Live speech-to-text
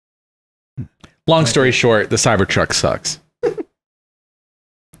Long story short, the Cybertruck sucks.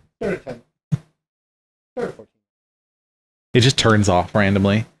 It just turns off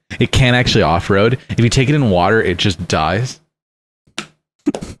randomly. It can't actually off-road. If you take it in water, it just dies.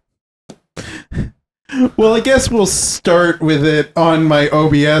 Well, I guess we'll start with it on my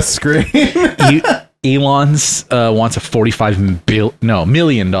OBS screen. Elon's wants a $45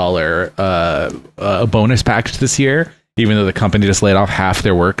 million bonus package this year, even though the company just laid off half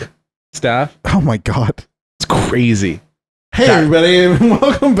their work staff. Oh my god, it's crazy. Hey everybody, and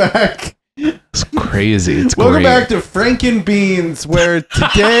welcome back. It's crazy. It's welcome back to Franken Beans, where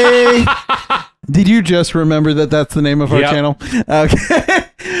today. Did you just remember that that's the name of our channel? Okay.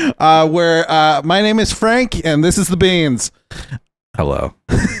 Where my name is Frank, and this is the Beans. Hello.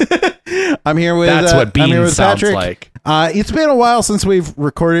 I'm here with. That's what Beans sounds like. It's been a while since we've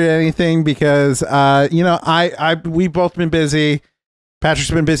recorded anything because you know we've both been busy.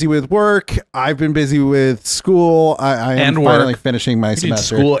 Patrick's been busy with work. I've been busy with school. I am finally finishing my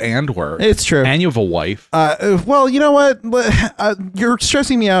semester. School and work. It's true. And you have a wife. Well, you know what? You're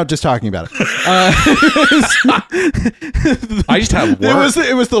stressing me out just talking about it. I just have work.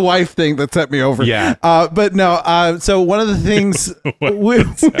 It was the wife thing that set me over. Yeah. But no. So one of the things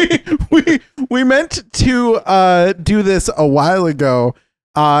we meant to do this a while ago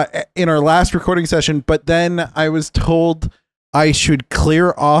in our last recording session, but then I was told I should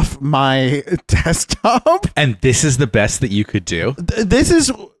clear off my desktop. And this is the best that you could do? This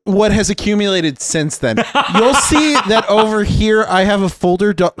is what has accumulated since then. You'll see that over here I have a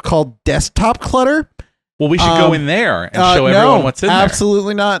folder called desktop clutter. Well, we should go in there and show everyone what's in there.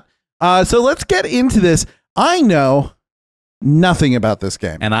 Absolutely not. So let's get into this. I know nothing about this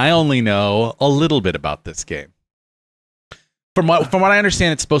game. And I only know a little bit about this game. From what I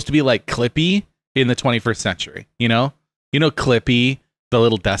understand, it's supposed to be like Clippy in the 21st century, you know? You know Clippy, the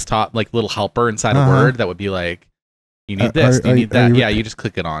little desktop, like little helper inside a word that would be like, you need this, you need that. Yeah, you just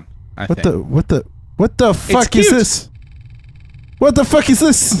click it on. What the fuck is this? What the fuck is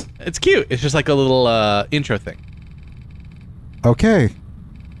this? It's cute. It's just like a little intro thing. Okay.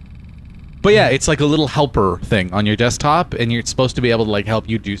 But yeah, it's like a little helper thing on your desktop, and you're supposed to be able to like help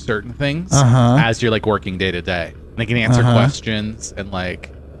you do certain things as you're like working day to day. They can answer questions and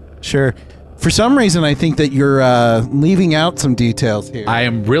like. Sure. For some reason, I think that you're leaving out some details here. I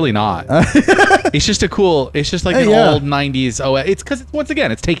am really not. It's just a cool. It's just like an old '90s OS. It's because once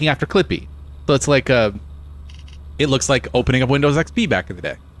again, it's taking after Clippy, so it's like a. It looks like opening up Windows XP back in the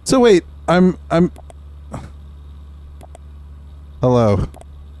day. So wait, I'm. Hello.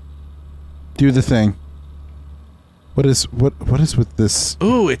 Do the thing. What is with this?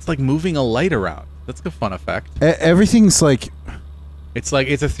 Ooh, it's like moving a light around. That's a fun effect. Everything's like. It's like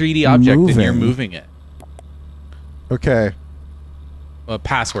it's a 3D object and you're moving it. Okay.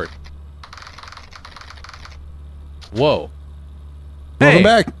 Password. Whoa. Welcome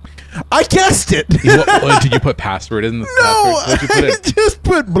back. I guessed it. Did you put password in the password? What'd you put in? I just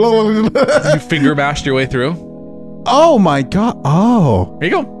put blah, blah, blah. You finger mashed your way through? Oh my god. Oh. There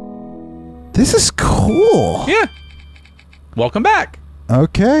you go. This is cool. Yeah. Welcome back.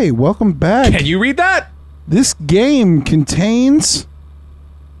 Okay, welcome back. Can you read that? This game contains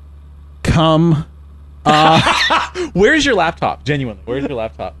where's your laptop? Genuinely, where's your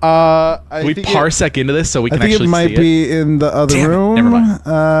laptop? We parsec into this so we can actually see it. I think it might be in the other room. Never mind.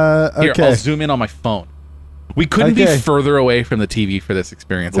 Okay. Here, I'll zoom in on my phone. We couldn't be further away from the TV for this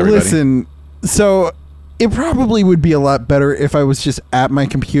experience, everybody. Listen, so it probably would be a lot better if I was just at my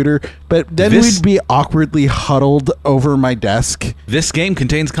computer, but then we'd be awkwardly huddled over my desk. This game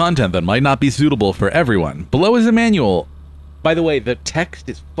contains content that might not be suitable for everyone. Below is a manual. By the way, the text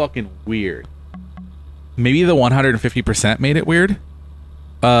is fucking weird. Maybe the 150% made it weird?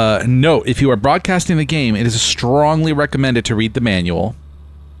 Note, if you are broadcasting the game, it is strongly recommended to read the manual.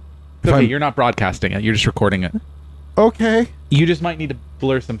 Okay, you're not broadcasting it, you're just recording it. Okay. You just might need to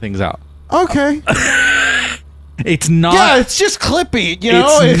blur some things out. Okay. It's not. Yeah, it's just Clippy, you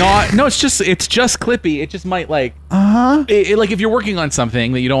know? It's not. No, it's just Clippy. It just might like. Like if you're working on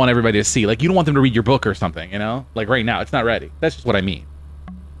something that you don't want everybody to see, like you don't want them to read your book or something, you know? Like right now, it's not ready. That's just what I mean.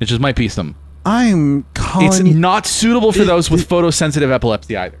 It just might be some. I'm calling. It's not suitable for those with photosensitive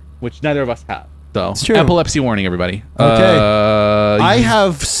epilepsy either, which neither of us have. So it's true. Epilepsy warning, everybody. Okay. I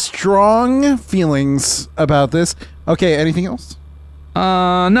have strong feelings about this. Okay. Anything else? No,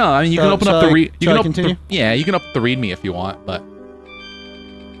 I mean you can open up the read. You can continue. Yeah, you can open the README if you want, but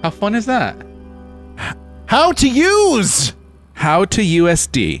how fun is that? How to use? How to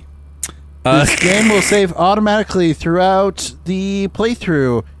USD. This game will save automatically throughout the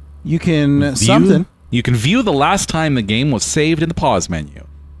playthrough. You can You can view the last time the game was saved in the pause menu.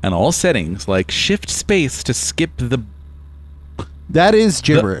 and all settings like shift space to skip the... That is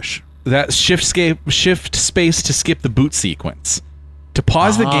gibberish. That shift space to skip the boot sequence. To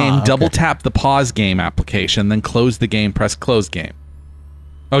pause the game, double tap the pause game application, then close the game, press close game.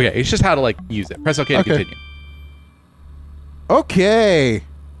 Okay, it's just how to like use it. Press OK to continue. Okay.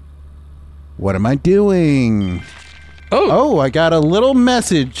 What am I doing? Oh, I got a little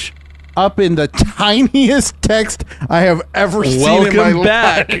message up in the tiniest text I have ever seen in my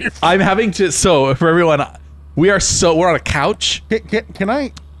life. I'm having to... So, for everyone, we're on a couch. Can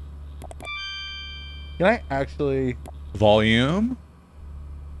I actually... Volume.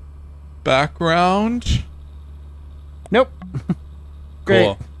 Background. Nope.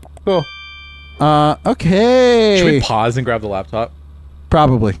 Great. Cool. Okay. Should we pause and grab the laptop?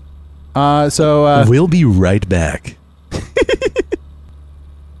 Probably. We'll be right back.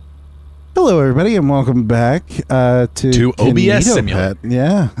 Hello, everybody, and welcome back to OBS Simulator.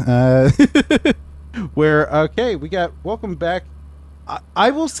 Yeah. Welcome back. I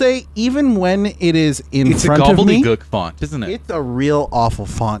will say, even when it is in front of me... It's a gobbledygook font, isn't it? It's a real awful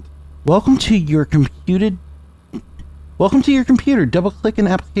font. Welcome to your computer. Double-click an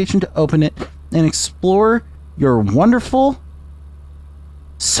application to open it and explore your wonderful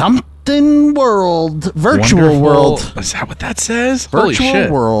virtual world. Is that what that says?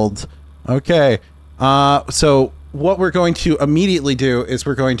 Virtual world. Okay. So what we're going to immediately do is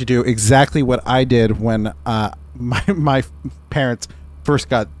we're going to do exactly what I did when my parents first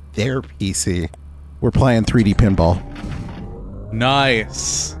got their PC. We're playing 3D pinball.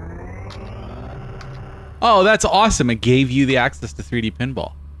 Nice. Oh, that's awesome. It gave you the access to 3D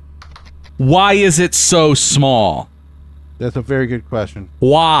pinball. Why is it so small? That's a very good question.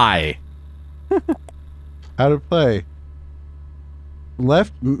 Why? How to play.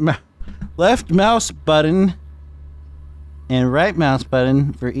 Left mouse button and right mouse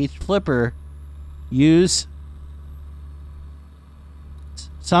button for each flipper. Use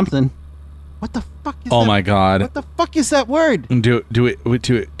something. What the fuck is that? Oh my god. What the fuck is that word? Do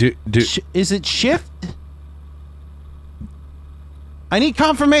it. Is it shift? I need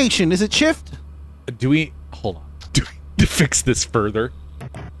confirmation. Is it shift? Hold on. Do we need to fix this further?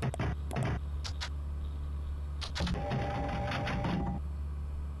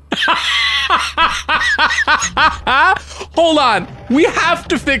 Hold on. We have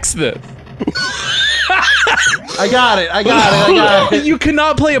to fix this. I got it. You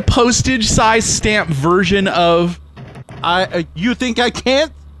cannot play a postage size stamp version of... You think I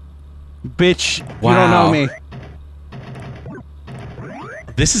can't? Bitch, wow. You don't know me.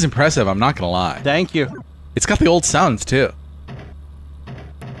 This is impressive, I'm not gonna lie. Thank you. It's got the old sounds, too.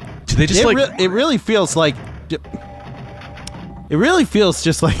 Do they just it really feels like... It really feels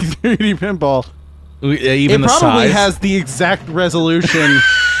just like 3D pinball. Even it probably has the exact resolution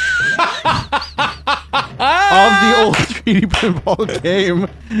of the old 3D pinball game.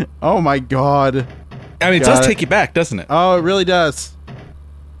 Oh my god. I mean, it does take you back, doesn't it? Oh, it really does.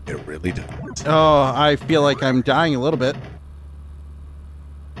 It really does. Oh, I feel like I'm dying a little bit.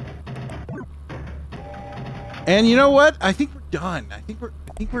 And you know what? I think we're done. I think we're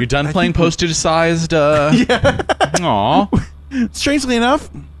You're done playing postage-sized, Yeah. Aw. Strangely enough,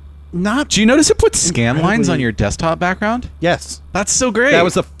 not... Do you notice it puts scan lines on your desktop background? Yes. That's so great. That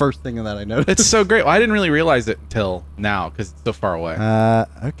was the first thing that I noticed. It's so great. Well, I didn't really realize it until now, because it's so far away.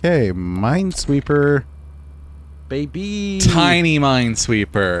 Okay. Minesweeper. Baby. Tiny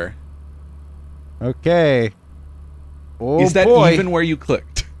Minesweeper. Okay. Oh, is that boy. even where you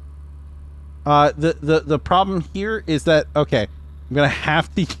clicked? The problem here is that, okay, I'm going to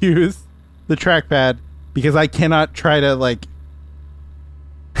have to use the trackpad because I cannot try to, like...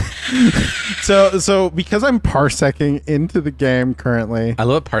 so because I'm parsecing into the game currently. I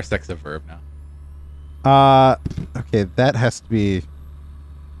love parsec's a verb now. Okay, that has to be...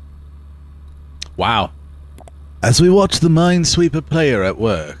 Wow. As we watch the Minesweeper player at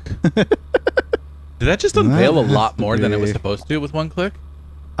work. Did that just unveil a lot more than it was supposed to with one click?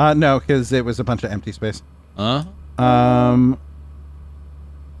 No, because it was a bunch of empty space. Oh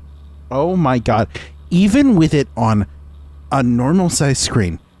my god. Even with it on a normal size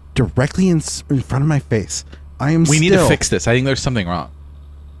screen, directly in front of my face, I am We need to fix this. I think there's something wrong.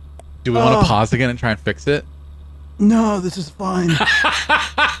 Do we want to pause again and try and fix it? No, this is fine.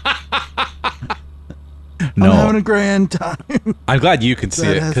 No. I'm having a grand time. I'm glad you can see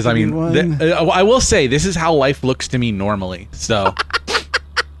it, because I mean, I will say, this is how life looks to me normally, so...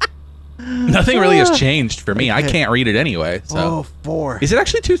 Nothing really has changed for me. I can't read it anyway. So. Oh, 4. Is it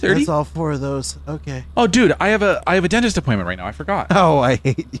actually 2:30? That's all 4 of those. Okay. Oh, dude, I have a dentist appointment right now. I forgot. Oh, I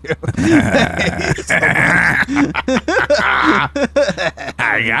hate you.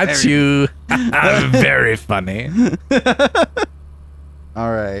 I got you. Very funny.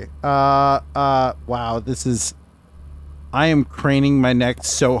 All right. Wow. This is. I am craning my neck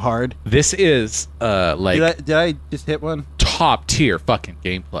so hard. This is like. Did I just hit one? Top tier fucking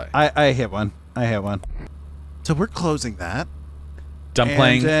gameplay. I hit one. I hit one. So we're closing that. Done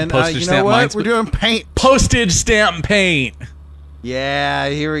playing postage you stamp know what? lines. We're doing paint. Postage stamp paint. Yeah,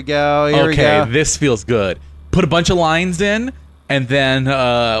 here we go. Here we go. Okay, this feels good. Put a bunch of lines in, and then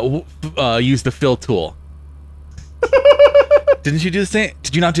use the fill tool. Didn't you do the same?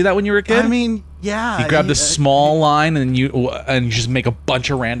 Did you not do that when you were a kid? I mean, yeah. You grab the small line, and you just make a bunch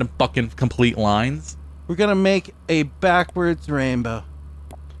of random fucking complete lines. We're gonna make a backwards rainbow.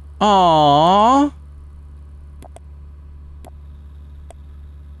 Aww.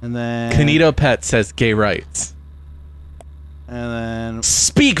 And then KinitoPET says gay rights. And then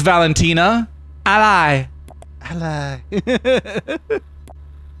speak, Valentina. Ally. Ally.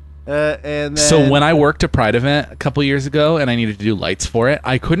 And then, so when I worked a Pride event a couple years ago and I needed to do lights for it,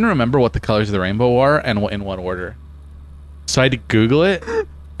 I couldn't remember what the colors of the rainbow were and in what order. So I had to Google it, and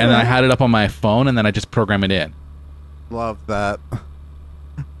then I had it up on my phone, and then I just program it in. Love that.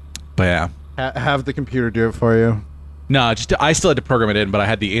 But yeah. Have the computer do it for you. No, just I still had to program it in, but I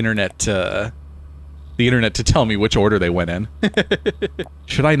had the internet to tell me which order they went in.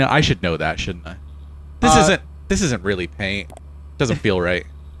 Should I know? I should know that, shouldn't I? This isn't really paint. Doesn't feel right.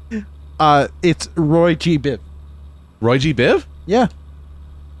 It's Roy G. Biv. Roy G. Biv? Yeah.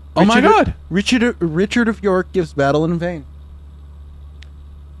 Oh my God. Richard of York gives battle in vain.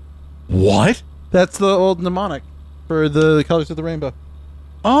 What? That's the old mnemonic for the colors of the rainbow.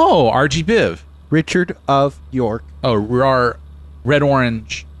 Oh, R.G. Biv. Richard of York. Oh, red,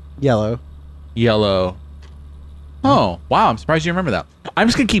 orange, yellow. Oh, wow. I'm surprised you remember that. I'm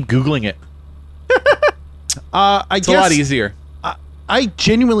just going to keep Googling it. It's a lot easier. I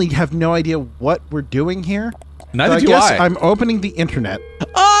genuinely have no idea what we're doing here. Neither do I. I'm opening the internet.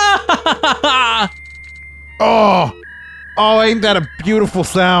 Oh, ain't that a beautiful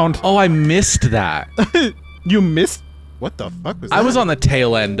sound? Oh, I missed that. You missed? What the fuck was that? I was on the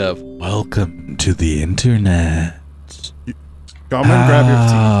tail end of welcome to the internet. Come and grab your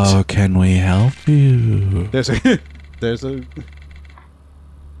seat. How can we help you? There's a.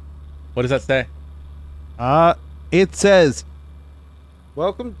 What does that say? It says,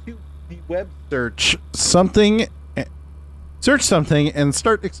 welcome to the web search. Search something and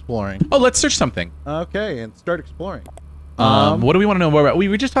start exploring. Oh, let's search something. Okay, and start exploring. What do we want to know more about? We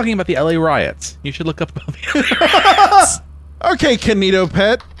were just talking about the LA riots. You should look up about the LA riots. Okay,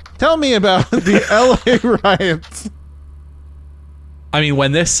 KinitoPET, tell me about the LA riots. I mean,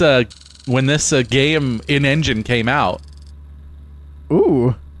 when this game in-engine came out.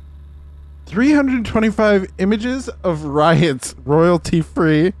 Ooh. 325 images of riots,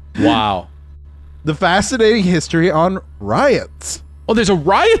 royalty-free. Wow. The fascinating history on riots. Oh, there's a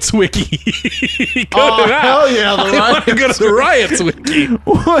riots wiki. Go to that. Hell yeah, the riots. Go to the riots wiki.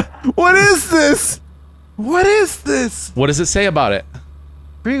 What is this? What is this? What does it say about it?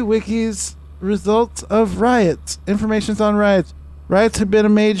 Free wikis, results of riots, information's on riots. Riots have been a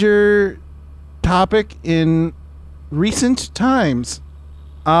major topic in recent times.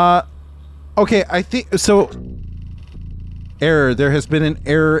 Okay, I think so. Error. There has been an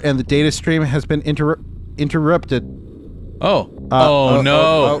error, and the data stream has been interrupted. Oh.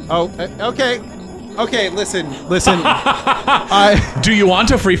 No. Okay. Okay. Listen. Do you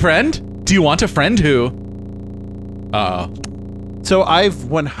want a free friend? Do you want a friend who? So I've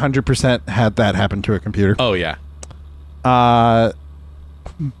 100% had that happen to a computer. Oh yeah.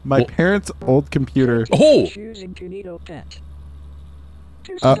 My parents' old computer. Oh. Choosing KinitoPET.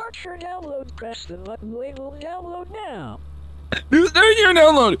 To start your download, press the button labeled "Download Now." There's your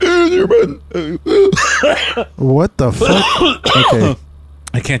download. What the fuck? Okay.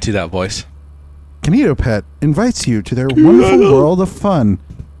 I can't do that voice. KinitoPET invites you to their wonderful world of fun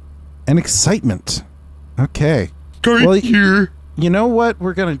and excitement. Okay. Well, here. You know what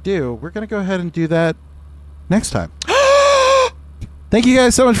we're gonna do? We're gonna go ahead and do that next time. Thank you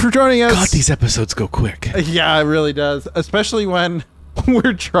guys so much for joining us. God, these episodes go quick. Yeah, it really does. Especially when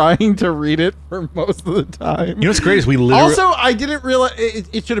we're trying to read it for most of the time. You know what's great is we literally... Also, I didn't realize...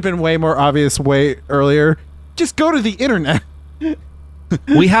 It should have been way more obvious way earlier. Just go to the internet.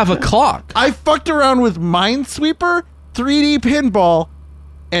 We have a clock. I fucked around with Minesweeper, 3D Pinball,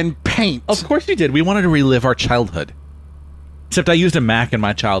 and Paint. Of course you did. We wanted to relive our childhood. Except I used a Mac in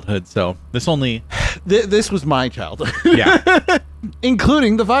my childhood, so this only... This was my childhood. Yeah.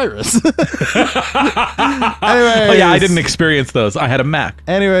 Including the virus. Oh, yeah, I didn't experience those. I had a Mac.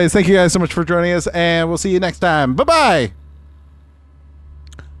 Anyways, thank you guys so much for joining us, and we'll see you next time. Bye-bye.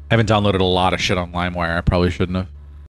 I haven't downloaded a lot of shit on LimeWire. I probably shouldn't have.